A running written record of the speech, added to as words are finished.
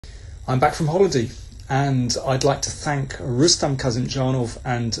I'm back from holiday, and I'd like to thank Rustam Kazimjanov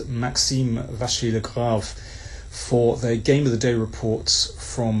and Maxime Vachier-Legrave for their Game of the Day reports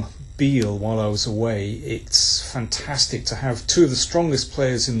from Biel while I was away. It's fantastic to have two of the strongest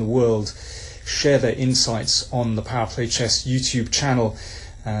players in the world share their insights on the Power Play Chess YouTube channel,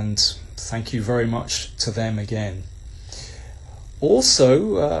 and thank you very much to them again.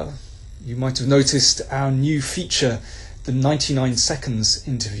 Also, you might have noticed our new feature, the 99 seconds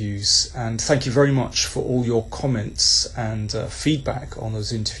interviews, and thank you very much for all your comments and feedback on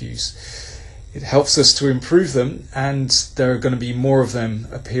those interviews. It helps us to improve them, and there are going to be more of them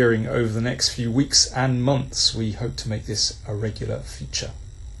appearing over the next few weeks and months. We hope to make this a regular feature.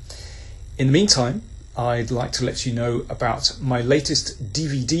 In the meantime, I'd like to let you know about my latest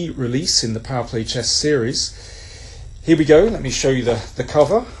DVD release in the Power Play Chess series. Here we go. Let me show you the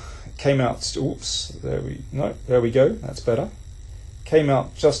cover. Came out, there we go, that's better. Came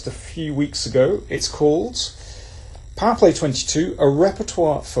out just a few weeks ago. It's called Power Play 22, a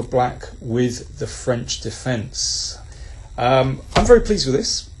repertoire for black with the French defense. I'm very pleased with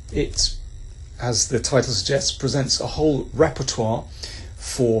this. It, as the title suggests, presents a whole repertoire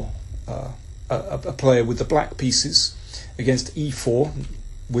for a player with the black pieces against e4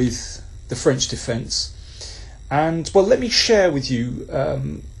 with the French defense. And, well, let me share with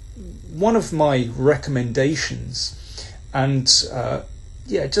you one of my recommendations, and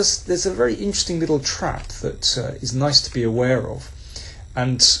there's a very interesting little trap that is nice to be aware of,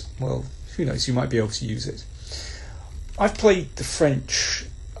 and, well, who knows, you might be able to use it. I've played the French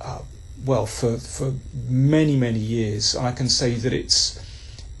for many years, and I can say that it's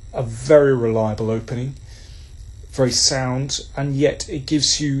a very reliable opening, very sound, and yet it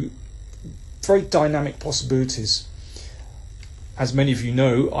gives you very dynamic possibilities. As many of you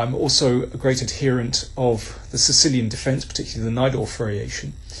know, I'm also a great adherent of the Sicilian defence, particularly the Najdorf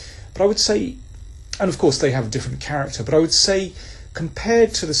variation. But I would say, and of course they have a different character, but I would say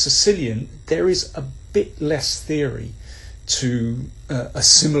compared to the Sicilian, there is a bit less theory to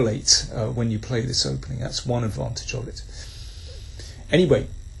assimilate when you play this opening. That's one advantage of it. Anyway,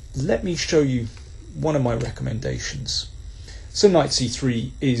 let me show you one of my recommendations. So knight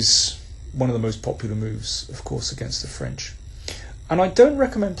c3 is one of the most popular moves, of course, against the French. And I don't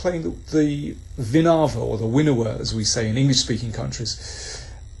recommend playing the Vinava, or the Winawer, as we say in English-speaking countries.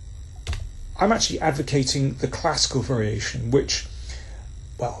 I'm actually advocating the classical variation, which,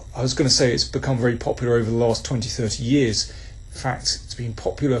 well, I was going to say it's become very popular over the last 20-30 years. In fact, it's been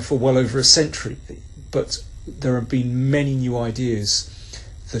popular for well over a century. But there have been many new ideas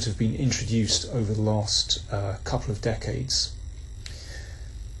that have been introduced over the last couple of decades.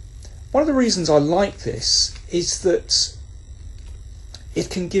 One of the reasons I like this is that it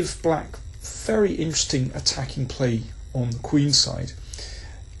can give black very interesting attacking play on the queen side.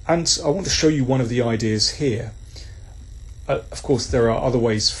 And I want to show you one of the ideas here. Of course, there are other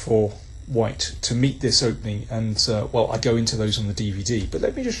ways for white to meet this opening, and well, I go into those on the DVD, but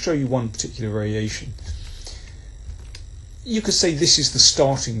let me just show you one particular variation. You could say this is the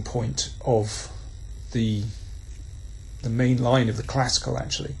starting point of the main line of the classical,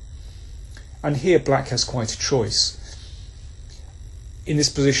 actually. And here black has quite a choice. In this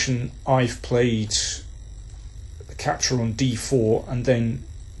position, I've played the capture on d4 and then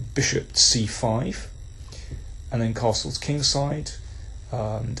bishop c5, and then castles kingside,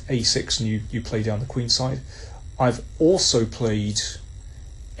 and a6, and you play down the queen side. I've also played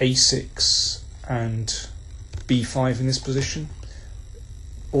a6 and b5 in this position,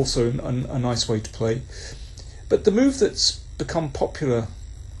 also a nice way to play. But the move that's become popular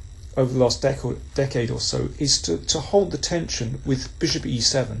over the last decade or so is to hold the tension with bishop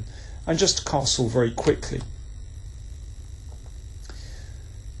e7 and just castle very quickly.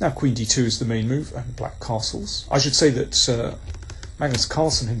 Now queen d2 is the main move, and black castles. I should say that Magnus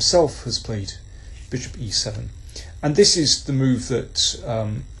Carlsen himself has played bishop e7, and this is the move that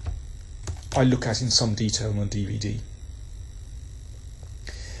I look at in some detail on DVD.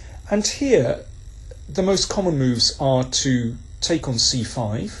 And here the most common moves are to take on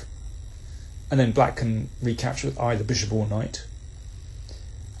c5, and then black can recapture with either bishop or knight,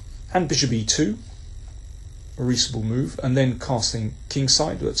 and bishop e2, a reasonable move, and then castling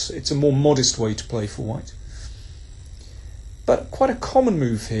kingside. It's a more modest way to play for white. But quite a common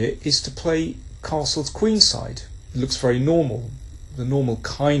move here is to play castles queenside. It looks very normal, the normal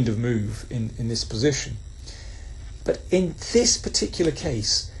kind of move in this position. But in this particular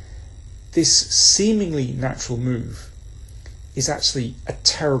case, this seemingly natural move is actually a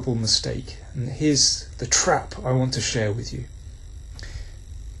terrible mistake. And here's the trap I want to share with you.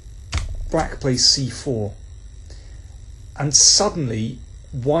 Black plays c4, and suddenly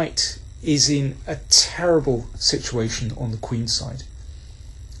white is in a terrible situation on the queen side.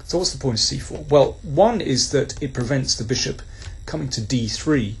 So what's the point of c4? Well, one is that it prevents the bishop coming to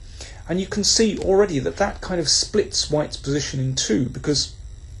d3, and you can see already that that kind of splits white's position in two, because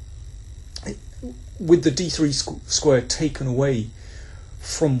with the d3 square taken away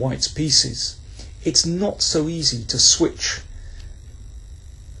from white's pieces, it's not so easy to switch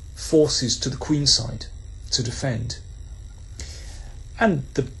forces to the queen side to defend. And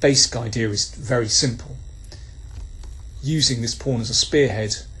the basic idea is very simple. Using this pawn as a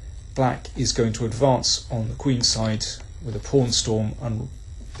spearhead, black is going to advance on the queen side with a pawn storm and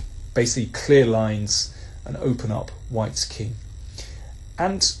basically clear lines and open up white's king.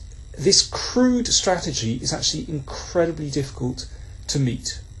 And this crude strategy is actually incredibly difficult to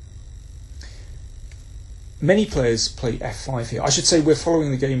meet. Many players play f5 here. I should say we're following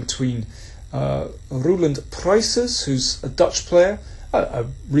the game between Roland Preissers, who's a Dutch player, a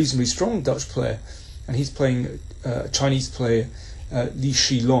reasonably strong Dutch player, and he's playing a Chinese player, Li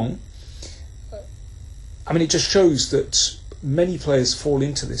Shilong. I mean, it just shows that many players fall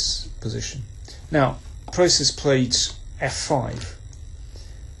into this position. Now, Preissers played f5.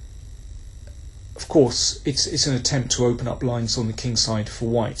 Of course, it's an attempt to open up lines on the king side for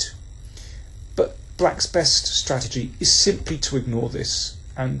white. But black's best strategy is simply to ignore this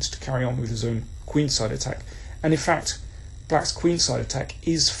and to carry on with his own queenside attack. And in fact, black's queenside attack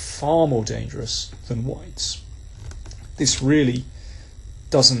is far more dangerous than white's. This really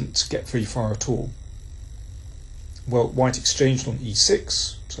doesn't get very far at all. Well, white exchanged on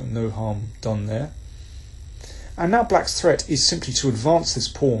e6, so no harm done there. And now black's threat is simply to advance this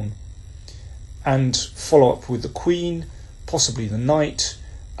pawn and follow up with the queen, possibly the knight,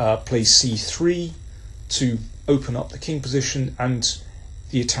 play c3 to open up the king position, and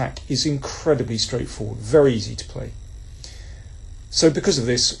the attack is incredibly straightforward, very easy to play. So because of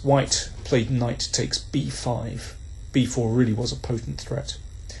this, white played knight takes b5. b4 really was a potent threat.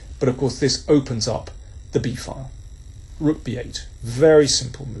 But of course this opens up the b file. Rook b8, very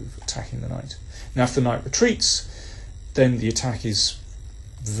simple move, attacking the knight. Now if the knight retreats, then the attack is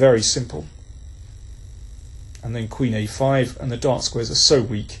very simple. And then queen a5, and the dark squares are so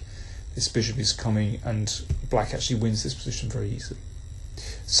weak, this bishop is coming, and black actually wins this position very easily.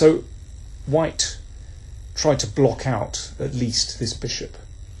 So white tried to block out at least this bishop.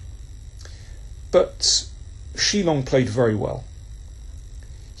 But Shilong played very well.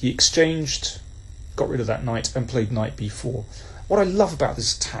 He exchanged, got rid of that knight, and played knight b4. What I love about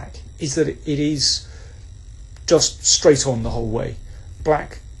this attack is that it is just straight on the whole way.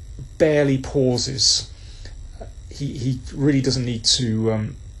 Black barely pauses. He really doesn't need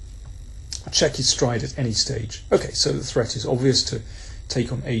to check his stride at any stage. Okay, so the threat is obvious to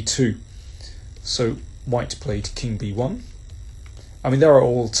take on a2. So white played king b1. I mean, there are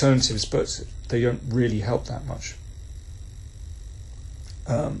alternatives, but they don't really help that much.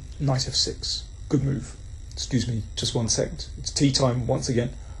 Knight f6, good move. Excuse me, just 1 second. It's tea time once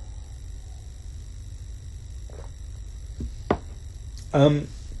again.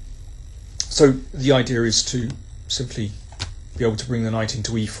 So the idea is to simply be able to bring the knight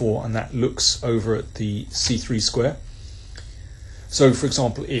into e4, and that looks over at the c3 square. So for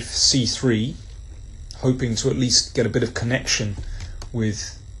example, if c3, hoping to at least get a bit of connection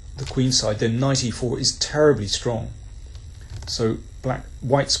with the queen side, then knight e4 is terribly strong. So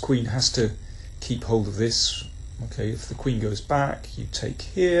white's queen has to keep hold of this. Okay, if the queen goes back, you take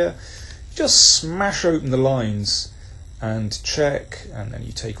here, just smash open the lines and check, and then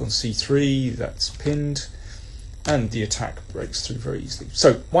you take on c3, that's pinned, and the attack breaks through very easily.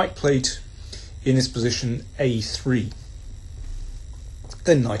 So white played in this position a3,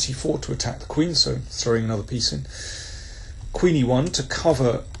 then knight e4 to attack the queen, so throwing another piece in, queen e1 to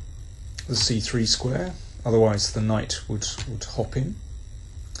cover the c3 square, otherwise the knight would hop in,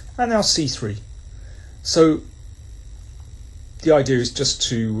 and now c3. So the idea is just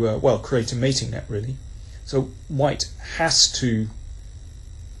to well, create a mating net really. So white has to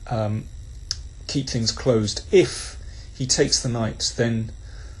keep things closed. If he takes the knight, then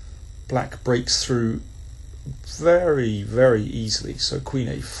black breaks through very, very easily. So queen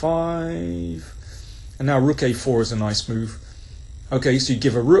a5, and now rook a4 is a nice move. Okay, so you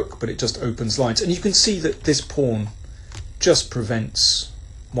give a rook, but it just opens lines, and you can see that this pawn just prevents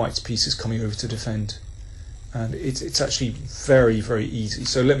white's pieces coming over to defend, and it's actually very, very easy.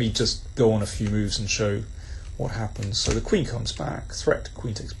 So let me just go on a few moves and show what happens. So the queen comes back, threat,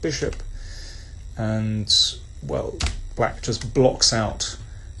 queen takes bishop, and well, black just blocks out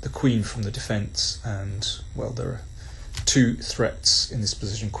the queen from the defense, and well, there are two threats in this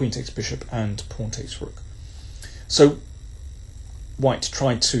position: queen takes bishop and pawn takes rook. So white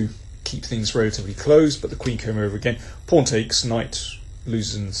tried to keep things relatively closed, but the queen came over again. Pawn takes, knight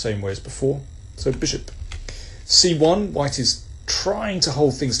loses in the same way as before. So bishop c1, white is trying to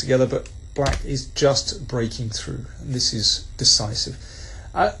hold things together, but black is just breaking through, and this is decisive.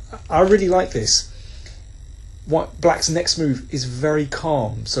 I really like this. Black's next move is very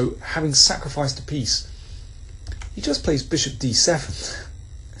calm, so having sacrificed a piece, he just plays bishop d7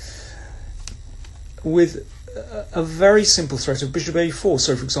 with a very simple threat of bishop a4.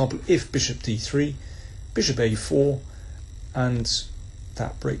 So for example, if bishop d3, bishop a4, and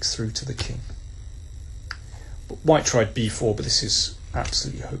that breaks through to the king. White tried b4, but this is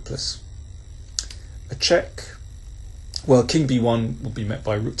absolutely hopeless. A check. Well, king b1 will be met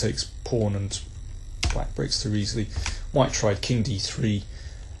by rook takes pawn, and black breaks through easily. White tried king d3.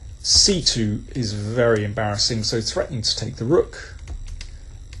 c2 is very embarrassing, so threatening to take the rook.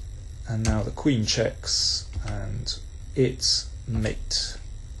 And now the queen checks, and it's mate.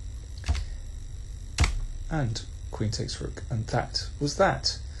 And queen takes rook, and that was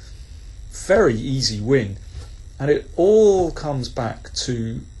that. Very easy win. And it all comes back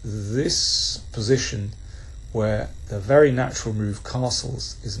to this position where the very natural move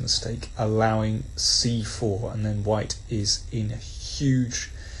castles is a mistake, allowing c4, and then white is in huge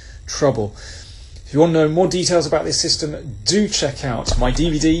trouble. If you want to know more details about this system, do check out my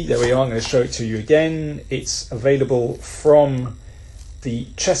DVD. There we are, I'm going to show it to you again. It's available from the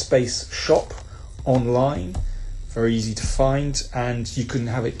ChessBase shop online, very easy to find, and you can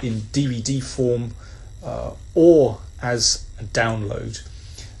have it in DVD form or as a download.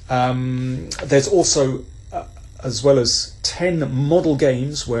 There's also, as well as 10 model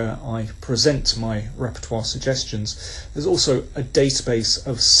games where I present my repertoire suggestions, there's also a database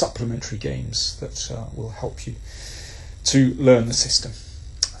of supplementary games that will help you to learn the system.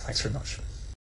 Thanks very much.